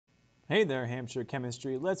Hey there, Hampshire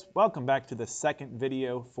Chemistry. Let's welcome back to the second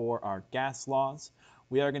video for our gas laws.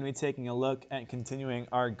 We are going to be taking a look at continuing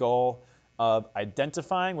our goal of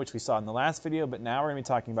identifying, which we saw in the last video, but now we're going to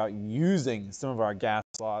be talking about using some of our gas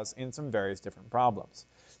laws in some various different problems.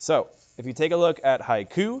 So if you take a look at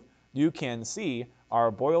haiku, you can see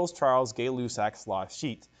our Boyles-Charles-Gay-Lussac's law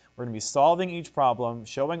sheet. We're going to be solving each problem,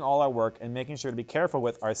 showing all our work, and making sure to be careful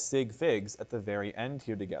with our sig figs at the very end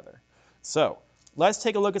here together. So let's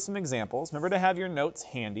take a look at some examples. Remember to have your notes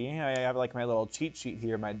handy. I have like my little cheat sheet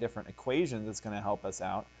here, my different equations that's going to help us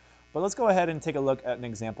out. But let's go ahead and take a look at an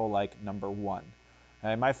example like number 1.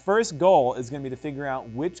 My first goal is going to be to figure out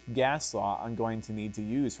which gas law I'm going to need to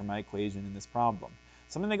use for my equation in this problem.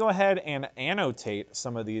 So I'm going to go ahead and annotate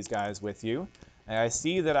some of these guys with you. I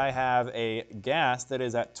see that I have a gas that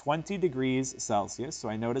is at 20 degrees Celsius. So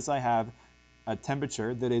I notice I have a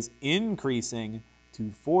temperature that is increasing to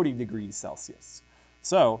 40 degrees Celsius.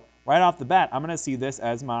 So right off the bat, I'm going to see this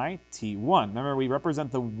as my T1. Remember, we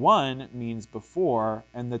represent the 1 means before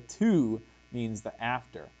and the 2 means the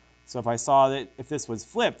after. So if I saw that if this was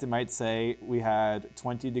flipped, it might say we had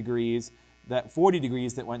 20 degrees, that 40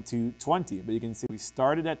 degrees that went to 20. But you can see we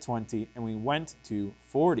started at 20 and we went to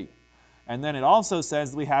 40. And then it also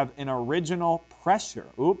says we have an original pressure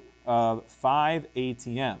of 5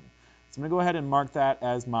 atm. So I'm going to go ahead and mark that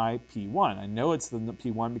as my P1. I know it's the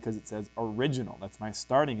P1 because it says original. That's my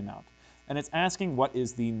starting amount. And it's asking what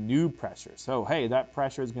is the new pressure. So hey, that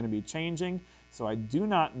pressure is going to be changing. So I do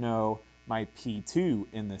not know my P2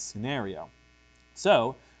 in this scenario.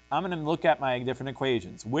 So I'm going to look at my different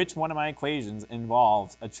equations. Which one of my equations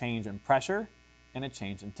involves a change in pressure and a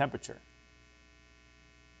change in temperature?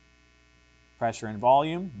 Pressure and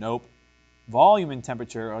volume? Nope. Volume and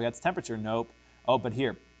temperature, oh, that's temperature, nope. Oh, but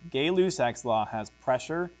here, Gay-Lussac's law has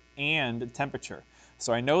pressure and temperature.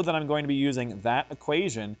 So I know that I'm going to be using that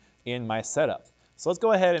equation in my setup. So let's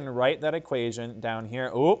go ahead and write that equation down here.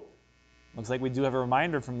 Oh, looks like we do have a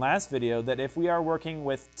reminder from last video that if we are working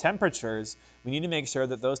with temperatures, we need to make sure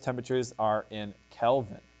that those temperatures are in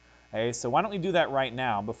Kelvin. Okay, so why don't we do that right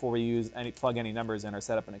now before we plug any numbers in or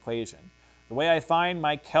set up an equation. The way I find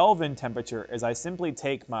my Kelvin temperature is I simply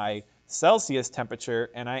take my Celsius temperature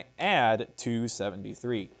and I add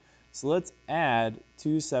 273. So let's add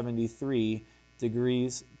 273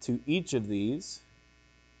 degrees to each of these.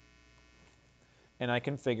 And I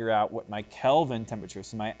can figure out what my Kelvin temperature.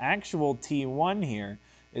 So my actual T1 here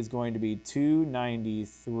is going to be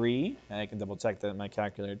 293. And I can double check that in my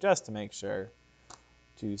calculator just to make sure.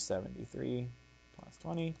 273 plus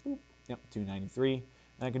 20, yep, 293.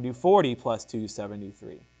 And I can do 40 plus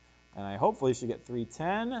 273. And I hopefully should get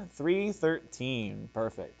 310, 313,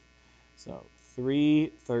 perfect. So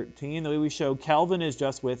 313, the way we show Kelvin is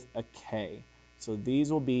just with a K. So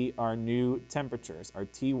these will be our new temperatures, our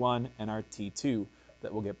T1 and our T2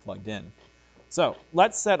 that will get plugged in. So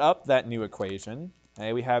let's set up that new equation.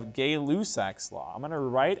 Okay, we have Gay-Lussac's law. I'm going to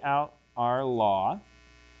write out our law.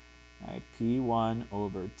 Right, P1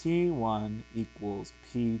 over T1 equals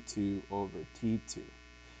P2 over T2.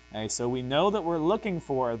 Okay, so we know that we're looking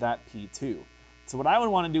for that P2. So what I would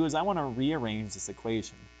want to do is I want to rearrange this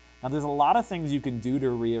equation. Now there's a lot of things you can do to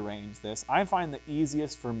rearrange this. I find the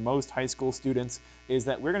easiest for most high school students is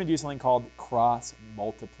that we're going to do something called cross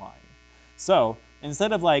multiplying. So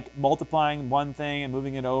instead of like multiplying one thing and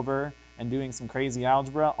moving it over and doing some crazy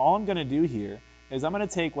algebra, all I'm going to do here is I'm going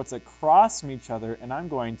to take what's across from each other and I'm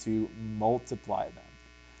going to multiply them.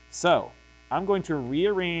 So I'm going to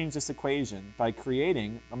rearrange this equation by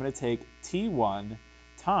creating, I'm going to take T1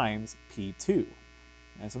 times P2.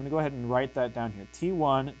 And so I'm going to go ahead and write that down here.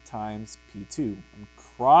 T1 times P2. I'm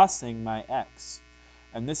crossing my X.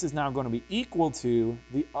 And this is now going to be equal to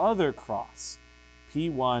the other cross.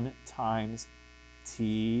 P1 times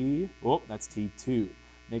T, oh, that's T2.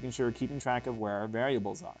 Making sure we're keeping track of where our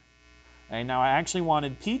variables are. And now I actually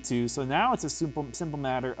wanted P2, so now it's a simple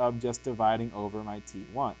matter of just dividing over my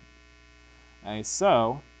T1. Okay,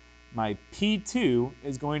 so my P2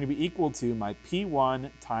 is going to be equal to my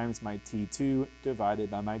P1 times my T2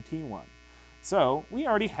 divided by my T1. So we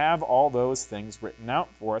already have all those things written out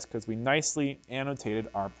for us because we nicely annotated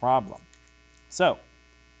our problem. So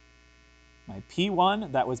my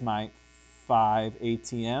P1, that was my 5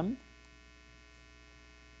 atm.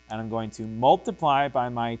 And I'm going to multiply by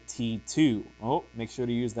my T2. Oh, make sure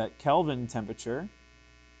to use that Kelvin temperature.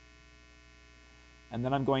 And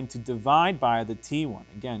then I'm going to divide by the T1.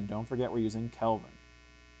 Again, don't forget we're using Kelvin.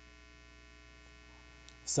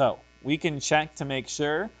 So we can check to make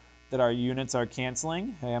sure that our units are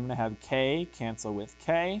canceling. Hey, I'm going to have K cancel with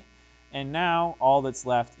K. And now all that's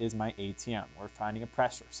left is my ATM. We're finding a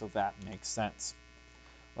pressure, so that makes sense.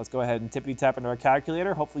 Let's go ahead and tippity tap into our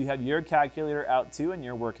calculator. Hopefully you have your calculator out too and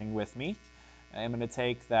you're working with me. I'm going to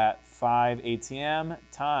take that 5 ATM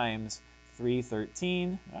times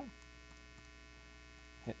 313. Oh.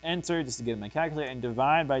 Hit enter just to get in my calculator and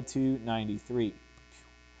divide by 293.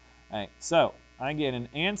 All right, so I get an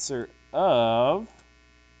answer of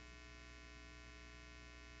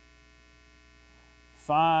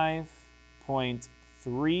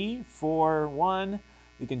 5.341.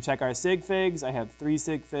 We can check our sig figs. I have 3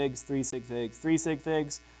 sig figs, 3 sig figs, 3 sig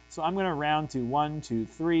figs. So I'm going to round to 1, 2,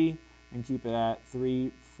 3 and keep it at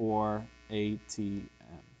 3, 4 ATM.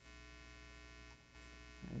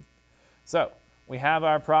 Okay. So we have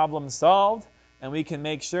our problem solved, and we can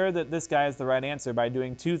make sure that this guy is the right answer by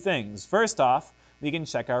doing two things. First off, we can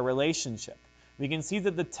check our relationship. We can see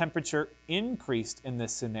that the temperature increased in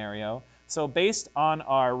this scenario. So based on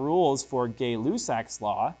our rules for Gay-Lussac's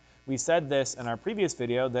law, we said this in our previous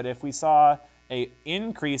video, that if we saw an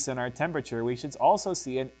increase in our temperature, we should also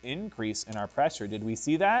see an increase in our pressure. Did we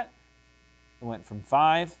see that? It went from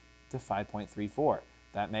 5 to 5.34.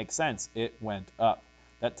 That makes sense. It went up.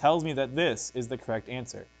 That tells me that this is the correct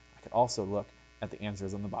answer. I could also look at the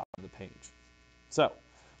answers on the bottom of the page. So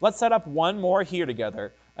let's set up one more here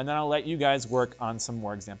together, and then I'll let you guys work on some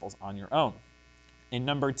more examples on your own. In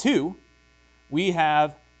number 2, we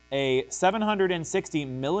have a 760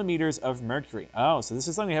 millimeters of mercury. Oh, so this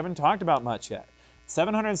is something we haven't talked about much yet.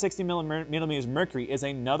 760 millimeters of mercury is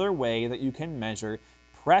another way that you can measure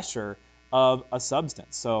pressure of a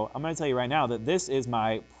substance. So I'm going to tell you right now that this is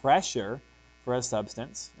my pressure for a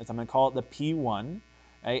substance. I'm going to call it the P1.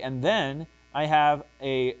 Okay? And then I have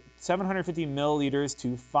a 750 milliliters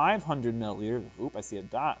to 500 milliliters. Oop, I see a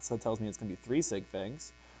dot, so that tells me it's going to be 3 sig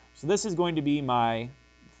figs. So this is going to be my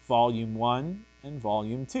volume 1 and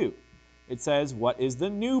volume 2. It says, what is the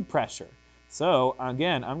new pressure? So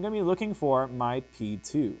again, I'm going to be looking for my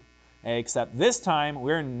P2. Except this time,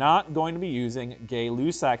 we're not going to be using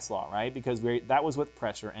Gay-Lussac's law, right? Because that was with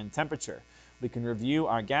pressure and temperature. We can review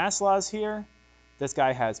our gas laws here. This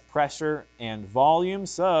guy has pressure and volume,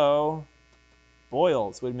 so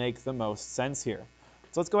Boyle's would make the most sense here.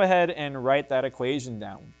 So let's go ahead and write that equation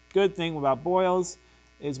down. Good thing about Boyle's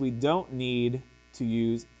is we don't need to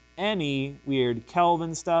use any weird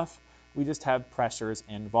Kelvin stuff. We just have pressures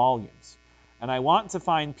and volumes. And I want to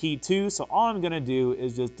find P2, so all I'm going to do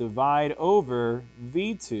is just divide over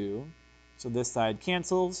V2. So this side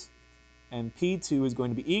cancels, and P2 is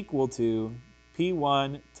going to be equal to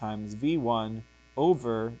P1 times V1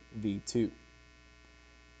 over V2.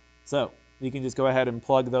 So we can just go ahead and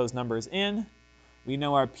plug those numbers in. We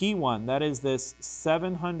know our P1, that is this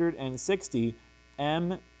 760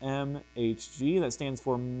 mmHg, that stands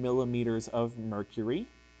for millimeters of mercury.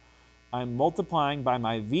 I'm multiplying by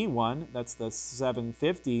my V1, that's the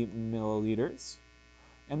 750 milliliters.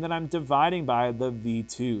 And then I'm dividing by the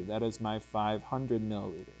V2, that is my 500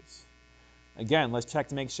 milliliters. Again, let's check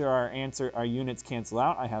to make sure our units cancel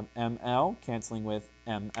out. I have ml canceling with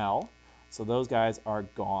ml, so those guys are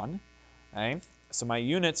gone. Okay? So my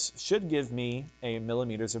units should give me a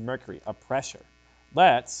millimeters of mercury, a pressure.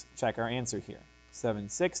 Let's check our answer here.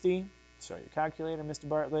 760, show your calculator, Mr.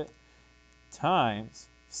 Bartlett, times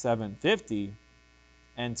 750,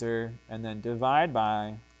 enter, and then divide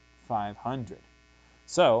by 500.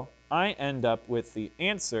 So I end up with the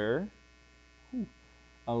answer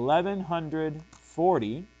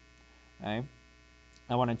 1140. Okay.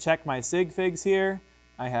 I want to check my sig figs here.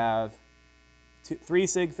 I have 3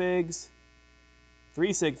 sig figs,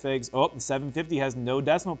 3 sig figs. Oh, the 750 has no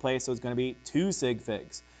decimal place, so it's going to be 2 sig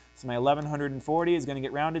figs. So my 1140 is going to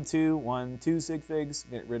get rounded to 1, 2 sig figs.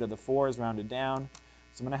 Get rid of the 4's, rounded down.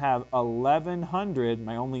 So I'm going to have 1100,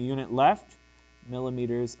 my only unit left,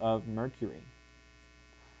 millimeters of mercury.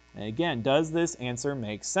 And again, does this answer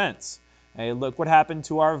make sense? Hey, look what happened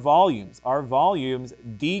to our volumes. Our volumes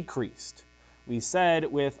decreased. We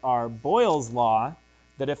said with our Boyle's law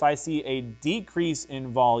that if I see a decrease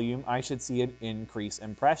in volume, I should see an increase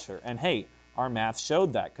in pressure. And hey, our math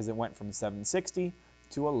showed that because it went from 760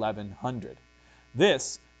 to 1100.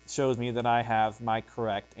 This shows me that I have my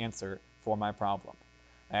correct answer for my problem.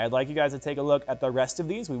 I'd like you guys to take a look at the rest of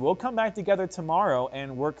these. We will come back together tomorrow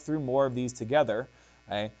and work through more of these together.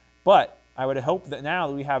 Okay? But I would hope that now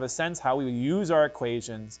that we have a sense how we use our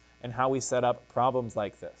equations and how we set up problems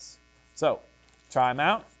like this. So try them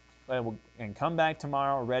out and come back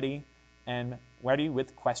tomorrow ready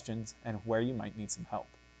with questions and where you might need some help.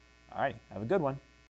 All right, have a good one.